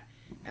in that.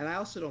 And I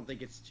also don't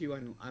think it's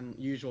too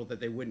unusual that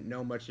they wouldn't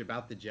know much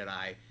about the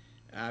Jedi,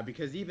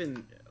 because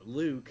even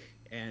Luke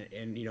and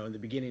in the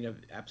beginning of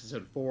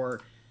Episode 4,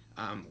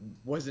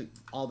 wasn't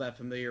all that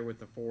familiar with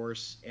the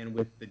Force and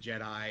with the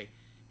Jedi,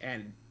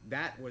 and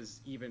that was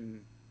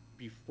even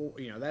before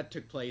that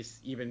took place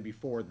even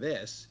before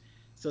this.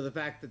 So the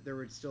fact that there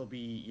would still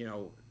be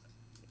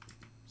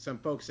some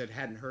folks that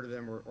hadn't heard of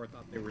them, or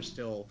thought they were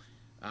still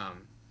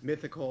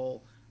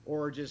mythical,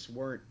 or just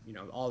weren't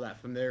all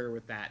that familiar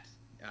with that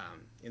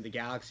in the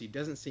galaxy,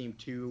 doesn't seem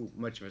too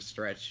much of a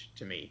stretch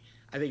to me.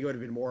 I think it would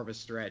have been more of a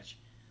stretch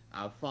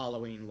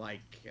following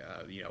like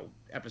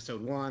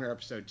episode 1 or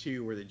episode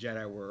 2, where the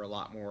Jedi were a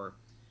lot more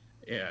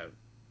uh,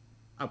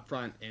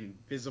 upfront and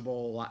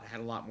visible, had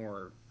a lot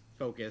more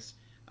focus.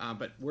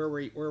 But where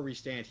we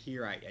stand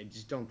here, I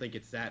just don't think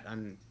it's that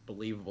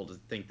unbelievable to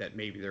think that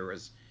maybe there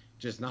was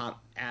just not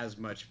as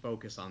much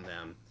focus on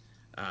them.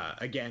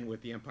 Again,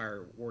 with the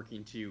Empire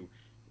working to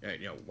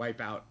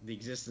wipe out the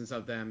existence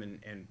of them,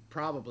 and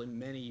probably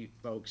many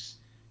folks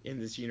in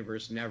this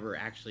universe never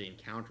actually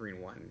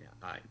encountering one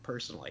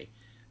personally.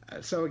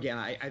 So again,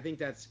 I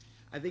think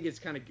it's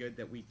kind of good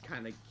that we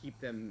kind of keep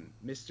them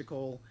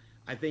mystical.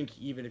 I think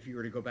even if you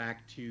were to go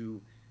back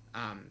to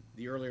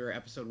the earlier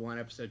episode one,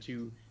 episode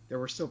two, there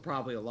were still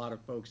probably a lot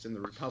of folks in the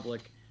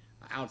Republic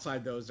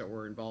outside those that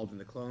were involved in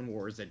the Clone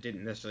Wars that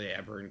didn't necessarily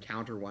ever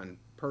encounter one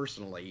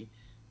personally.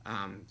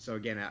 So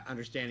again,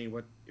 understanding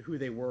what who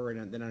they were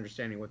and then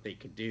understanding what they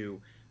could do,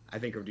 I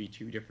think would be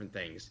two different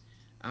things.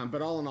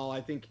 But all in all,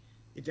 I think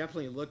it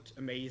definitely looked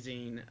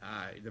amazing.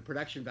 The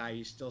production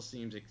value still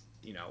seems,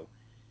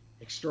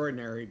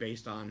 extraordinary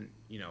based on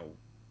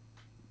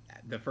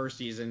the first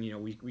season.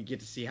 We get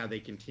to see how they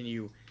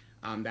continue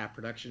that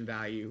production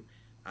value.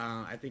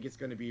 I think it's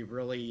going to be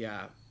really.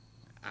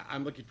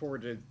 I'm looking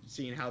forward to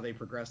seeing how they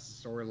progress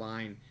the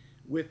storyline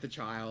with the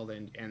child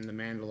and the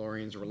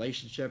Mandalorian's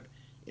relationship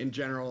in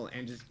general,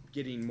 and just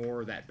getting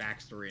more of that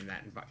backstory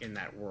in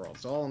that world.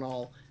 So all in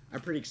all,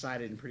 I'm pretty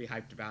excited and pretty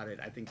hyped about it.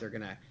 I think they're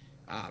gonna.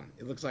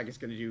 It looks like it's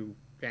gonna do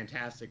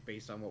fantastic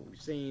based on what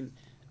we've seen,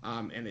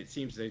 and it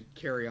seems to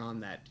carry on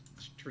that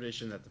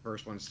tradition that the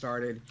first one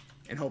started,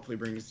 and hopefully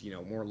brings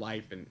more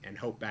life and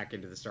hope back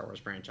into the Star Wars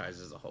franchise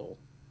as a whole.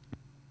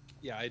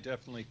 Yeah, I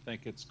definitely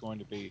think it's going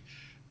to be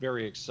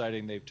very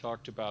exciting. They've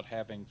talked about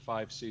having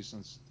 5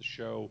 seasons of the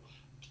show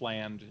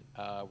planned.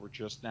 We're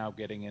just now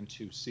getting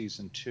into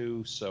season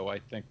 2, so I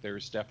think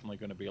there's definitely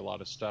going to be a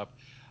lot of stuff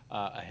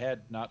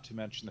ahead. Not to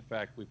mention the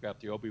fact we've got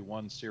the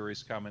Obi-Wan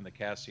series coming, the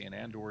Cassian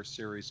Andor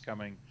series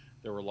coming.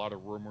 There were a lot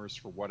of rumors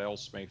for what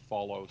else may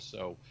follow,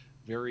 so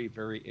very,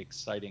 very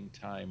exciting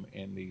time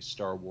in the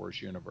Star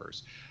Wars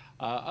universe.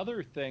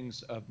 Other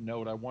things of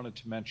note I wanted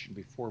to mention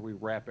before we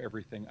wrap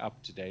everything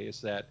up today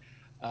is that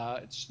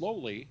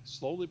slowly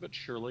but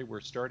surely,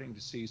 we're starting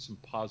to see some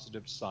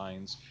positive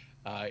signs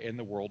in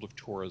the world of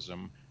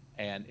tourism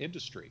and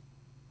industry.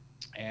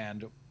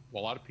 And a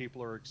lot of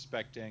people are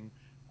expecting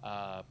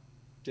uh,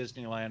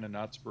 Disneyland and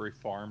Knott's Berry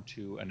Farm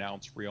to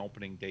announce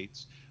reopening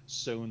dates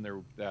soon.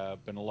 There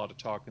have been a lot of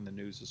talk in the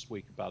news this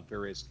week about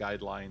various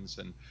guidelines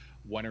and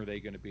when are they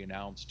going to be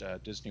announced.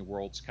 Disney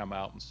World's come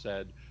out and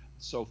said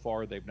so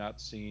far they've not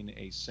seen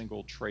a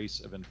single trace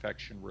of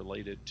infection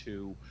related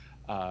to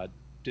uh,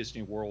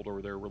 Disney World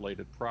or their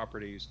related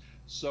properties.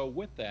 So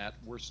with that,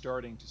 we're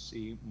starting to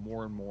see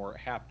more and more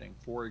happening.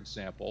 For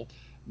example,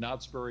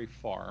 Knott's Berry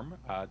Farm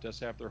does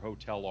have their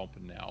hotel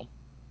open now.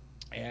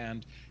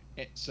 And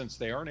since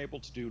they aren't able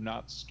to do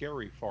Not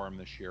Scary Farm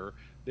this year,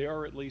 they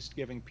are at least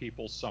giving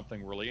people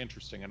something really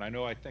interesting. And I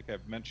know I think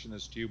I've mentioned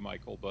this to you,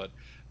 Michael, but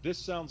this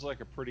sounds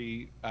like a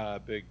pretty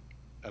big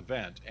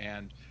event.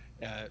 And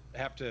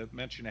have to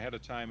mention ahead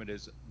of time, it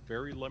is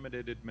very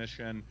limited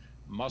admission,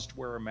 must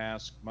wear a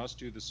mask, must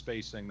do the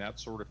spacing, that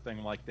sort of thing,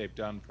 like they've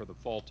done for the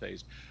fall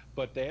taste.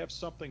 But they have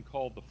something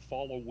called the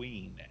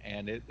Falloween,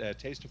 and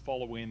Taste of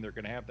Falloween. They're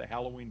going to have the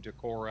Halloween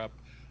decor up.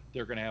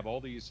 They're going to have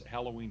all these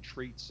Halloween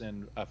treats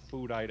and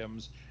food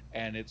items,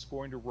 and it's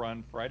going to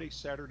run Fridays,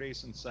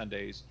 Saturdays, and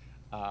Sundays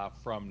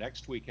from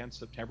next weekend,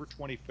 September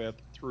 25th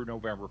through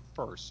November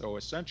 1st. So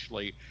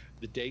essentially,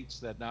 the dates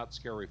that Not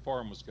Scary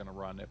Farm was going to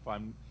run, if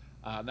I'm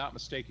not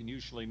mistaken,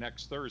 usually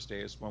next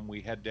Thursday is when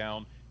we head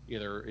down.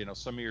 Either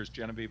some years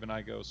Genevieve and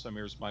I go, some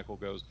years Michael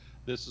goes.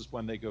 This is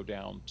when they go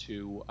down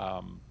to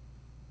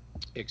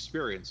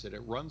experience it.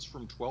 It runs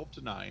from 12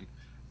 to 9,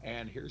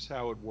 and here's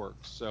how it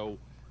works. So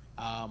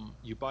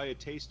you buy a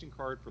tasting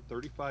card for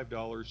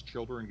 $35.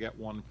 Children get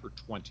one for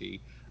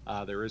 20.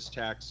 There is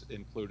tax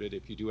included.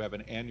 If you do have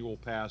an annual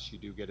pass, you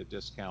do get a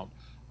discount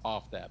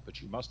off that.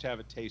 But you must have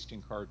a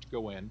tasting card to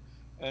go in.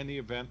 And the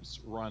events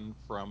run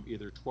from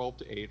either 12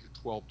 to 8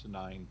 or 12 to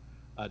 9,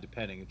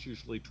 depending. It's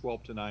usually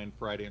 12 to 9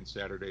 Friday and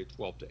Saturday,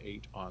 12 to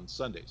 8 on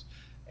Sundays.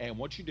 And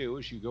what you do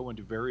is you go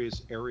into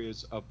various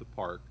areas of the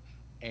park,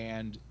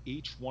 and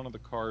each one of the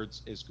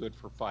cards is good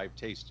for 5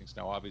 tastings.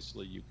 Now,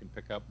 obviously, you can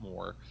pick up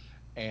more,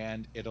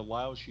 and it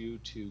allows you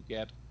to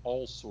get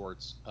all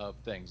sorts of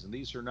things. And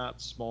these are not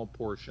small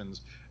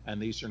portions,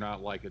 and these are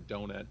not like a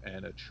donut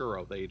and a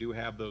churro. They do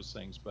have those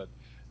things, but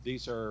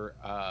these are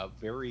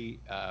very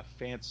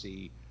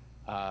fancy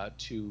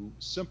to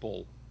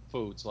simple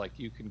foods. Like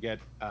you can get,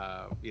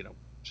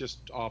 just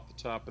off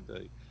the top of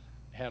the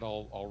head,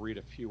 I'll read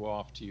a few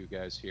off to you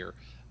guys here.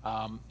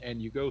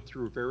 And you go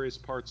through various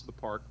parts of the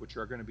park, which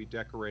are going to be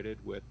decorated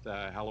with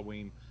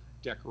Halloween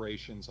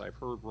decorations. I've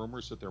heard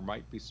rumors that there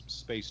might be some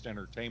spaced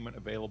entertainment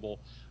available,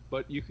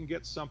 but you can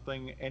get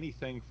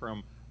anything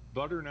from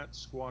butternut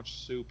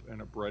squash soup in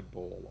a bread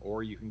bowl,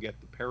 or you can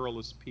get the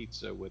perilous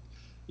pizza with,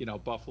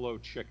 buffalo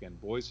chicken,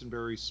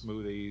 boysenberry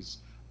smoothies,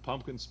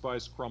 pumpkin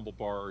spice crumble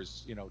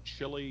bars,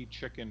 chili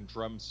chicken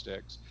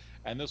drumsticks,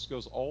 and this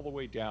goes all the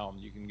way down.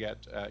 You can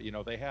get,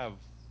 they have,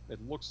 it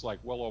looks like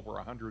well over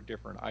 100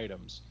 different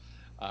items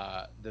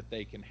that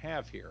they can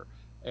have here.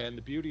 And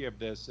the beauty of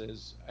this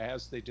is,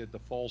 as they did the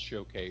fall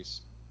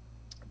showcase,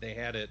 they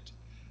had it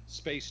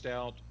spaced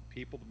out,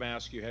 people to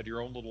mask. You had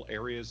your own little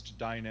areas to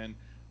dine in.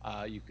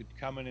 You could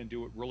come in and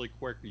do it really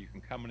quick, or you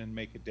can come in and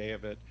make a day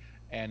of it.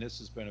 and this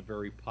has been a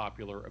very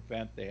popular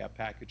event. They have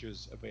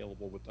packages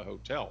available with the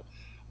hotel.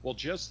 Well,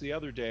 just the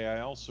other day,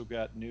 I also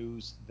got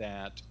news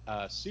that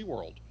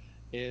SeaWorld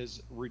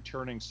is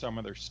returning some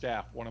of their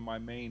staff. One of my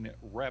main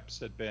reps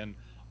had been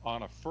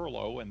on a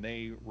furlough, and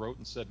they wrote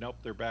and said, nope,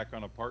 they're back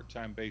on a part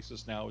time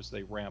basis now as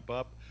they ramp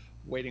up,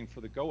 waiting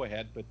for the go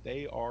ahead. But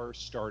they are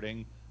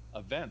starting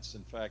events.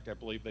 In fact, I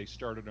believe they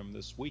started them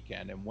this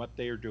weekend. And what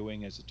they are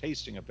doing is a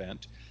tasting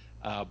event,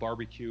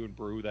 barbecue and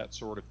brew, that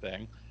sort of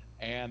thing.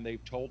 And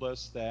they've told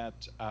us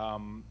that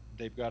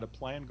they've got a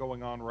plan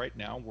going on right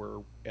now where,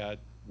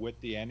 with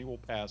the annual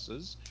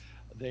passes,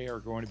 they are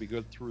going to be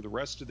good through the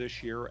rest of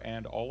this year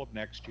and all of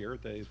next year.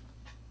 The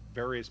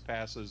various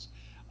passes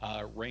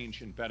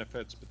range in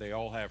benefits, but they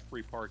all have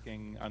free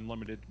parking,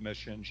 unlimited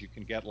admissions. You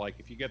can get, like,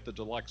 if you get the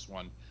deluxe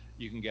one,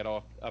 you can get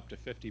off up to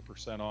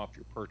 50% off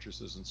your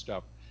purchases and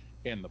stuff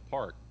in the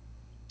park.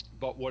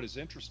 But what is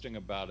interesting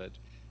about it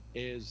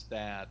is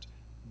that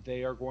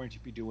they are going to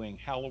be doing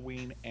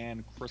Halloween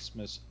and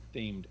Christmas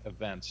themed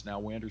events. Now,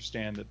 we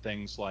understand that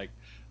things like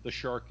the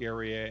shark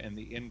area and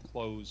the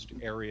enclosed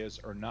areas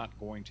are not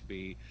going to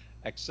be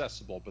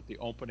accessible, but the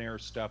open air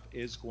stuff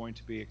is going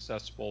to be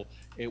accessible.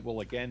 It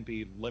will again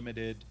be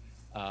limited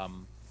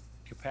um,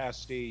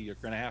 capacity. You're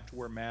going to have to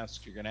wear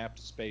masks, you're going to have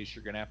to space,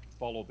 you're going to have to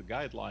follow the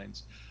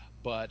guidelines.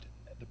 But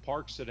the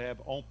parks that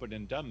have opened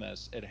and done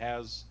this, it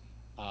has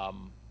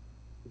um,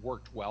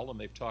 worked well, and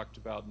they've talked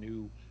about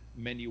new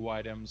menu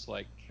items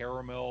like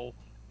caramel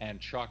and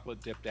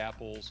chocolate dipped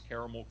apples,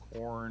 caramel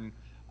corn,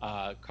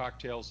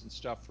 cocktails and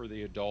stuff for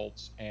the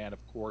adults. And of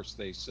course,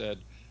 they said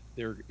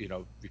they're,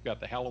 you've got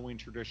the Halloween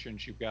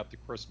traditions, you've got the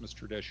Christmas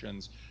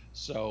traditions.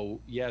 So,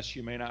 yes,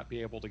 you may not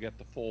be able to get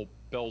the full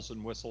bells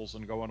and whistles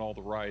and go on all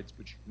the rides,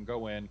 but you can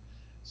go in,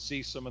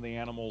 see some of the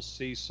animals,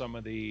 see some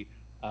of the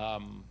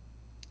um,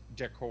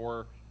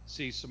 decor,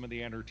 see some of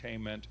the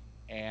entertainment,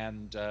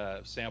 and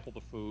sample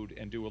the food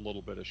and do a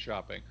little bit of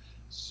shopping.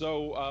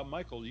 So,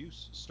 Michael, you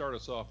start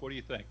us off. What do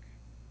you think?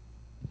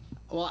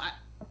 Well,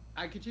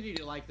 I continue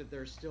to like that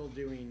they're still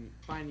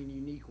finding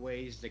unique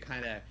ways to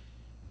kind of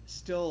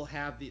still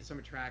have some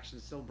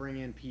attractions, still bring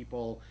in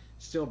people,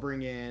 still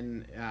bring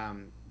in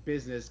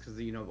business,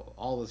 because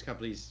all those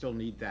companies still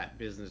need that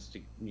business to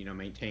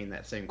maintain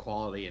that same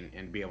quality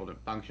and be able to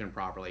function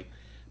properly.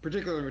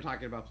 Particularly when we're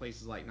talking about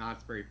places like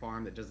Knott's Berry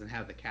Farm that doesn't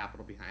have the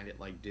capital behind it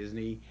like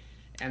Disney,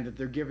 and that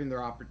they're giving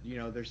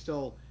they're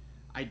still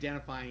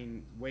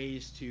identifying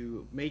ways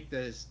to make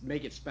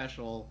it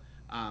special,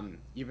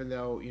 even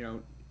though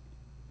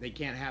they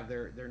can't have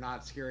their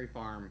Not Scary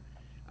Farm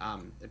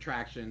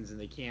attractions, and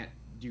they can't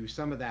do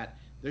some of that.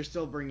 They're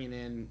still bringing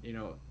in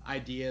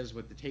ideas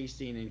with the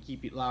tasting and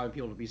keep allowing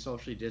people to be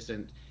socially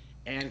distant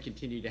and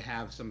continue to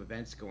have some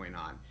events going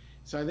on.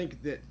 So I think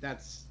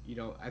that's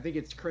I think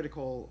it's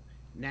critical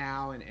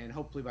now, and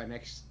hopefully by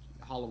next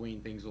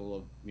Halloween things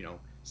will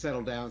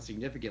settle down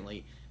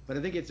significantly. But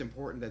I think it's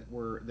important that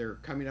they're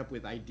coming up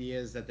with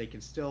ideas that they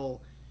can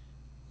still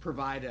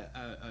provide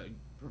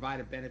provide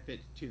a benefit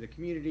to the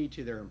community,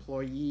 to their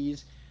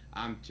employees,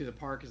 to the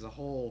park as a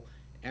whole,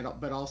 and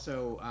but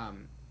also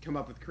come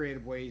up with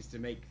creative ways to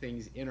make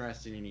things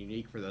interesting and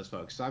unique for those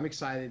folks. So I'm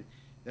excited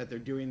that they're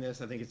doing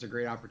this. I think it's a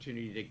great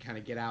opportunity to kind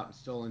of get out and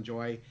still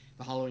enjoy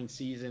the Halloween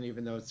season,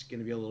 even though it's going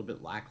to be a little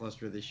bit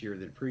lackluster this year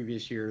than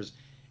previous years,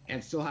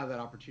 and still have that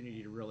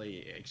opportunity to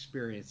really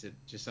experience it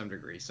to some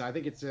degree. So I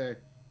think it's a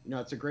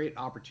great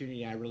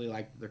opportunity. I really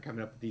like that they're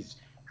coming up with these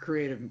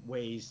creative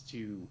ways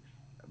to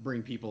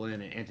bring people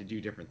in and to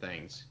do different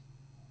things.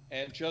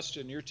 And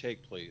Justin, your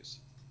take, please.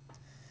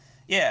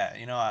 Yeah,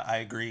 I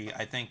agree.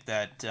 I think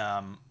that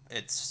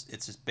it's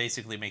just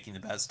basically making the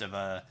best of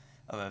a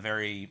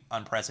very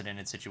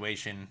unprecedented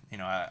situation.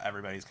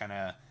 Everybody's kind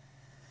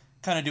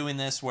of doing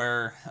this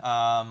where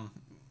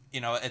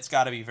it's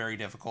got to be very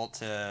difficult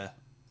to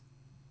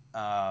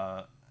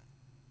uh,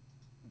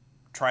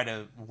 try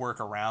to work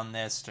around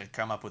this to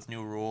come up with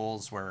new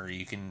rules where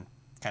you can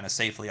kind of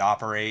safely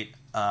operate,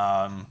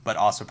 but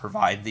also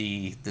provide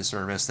the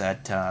service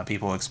that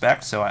people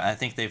expect. So I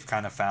think they've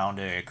kind of found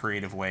a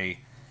creative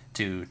way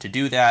to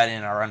do that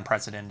in our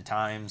unprecedented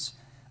times.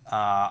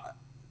 Uh,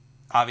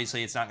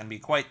 Obviously, it's not going to be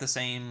quite the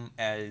same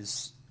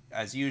as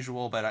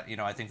usual, but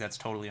I think that's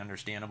totally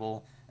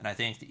understandable. And I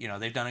think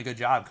they've done a good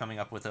job coming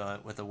up with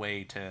a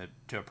way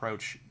to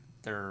approach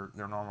their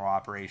normal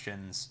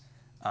operations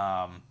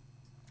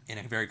in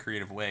a very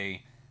creative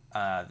way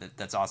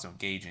that's also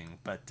engaging.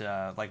 But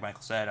like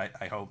Michael said,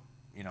 I hope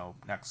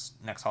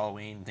next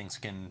Halloween things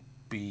can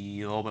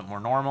be a little bit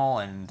more normal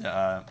and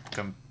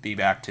come be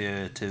back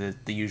to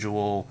the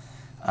usual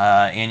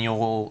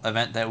annual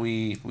event that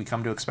we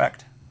come to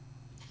expect.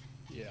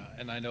 Yeah,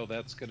 and I know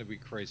that's going to be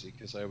crazy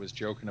because I was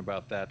joking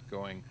about that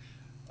going,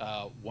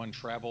 when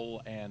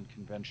travel and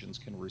conventions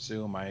can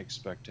resume, I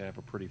expect to have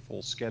a pretty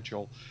full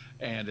schedule.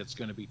 And it's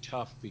going to be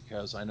tough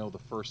because I know the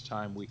first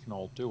time we can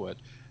all do it,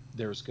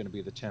 there's going to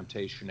be the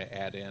temptation to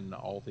add in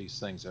all these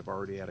things. I've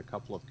already had a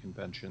couple of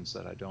conventions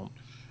that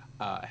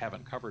I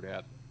haven't covered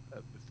at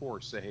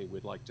before say, hey,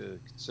 we'd like to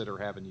consider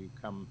having you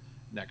come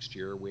next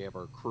year. We have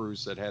our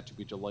cruise that had to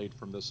be delayed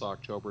from this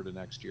October to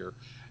next year.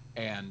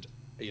 And,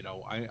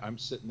 I'm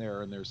sitting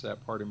there and there's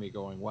that part of me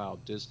going, wow,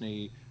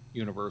 Disney,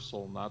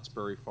 Universal, Knott's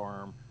Berry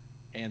Farm,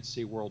 and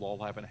SeaWorld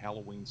all having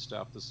Halloween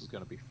stuff. This is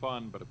going to be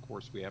fun. But of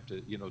course, we have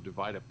to,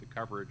 divide up the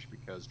coverage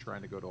because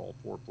trying to go to all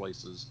four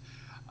places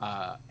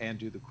and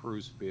do the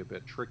cruise would be a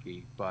bit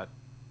tricky. But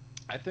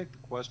I think the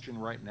question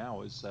right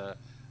now is the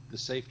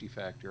safety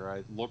factor.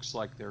 It looks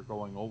like they're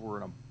going over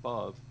and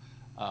above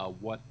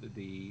what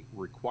the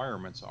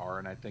requirements are,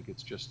 and I think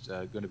it's just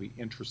going to be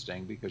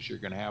interesting because you're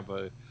going to have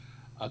a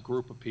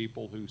group of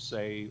people who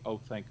say, "Oh,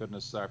 thank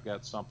goodness I've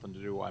got something to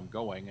do. I'm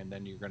going," and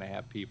then you're going to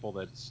have people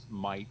that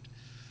might,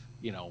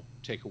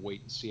 take a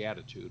wait and see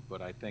attitude.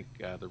 But I think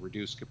the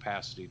reduced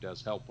capacity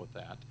does help with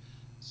that.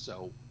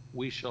 So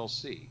we shall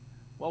see.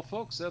 Well,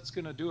 folks, that's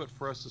going to do it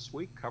for us this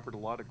week. Covered a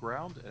lot of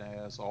ground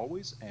as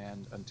always.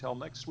 And until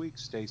next week,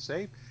 stay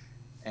safe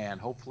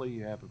and hopefully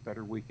you have a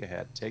better week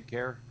ahead. Take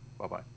care. Bye bye.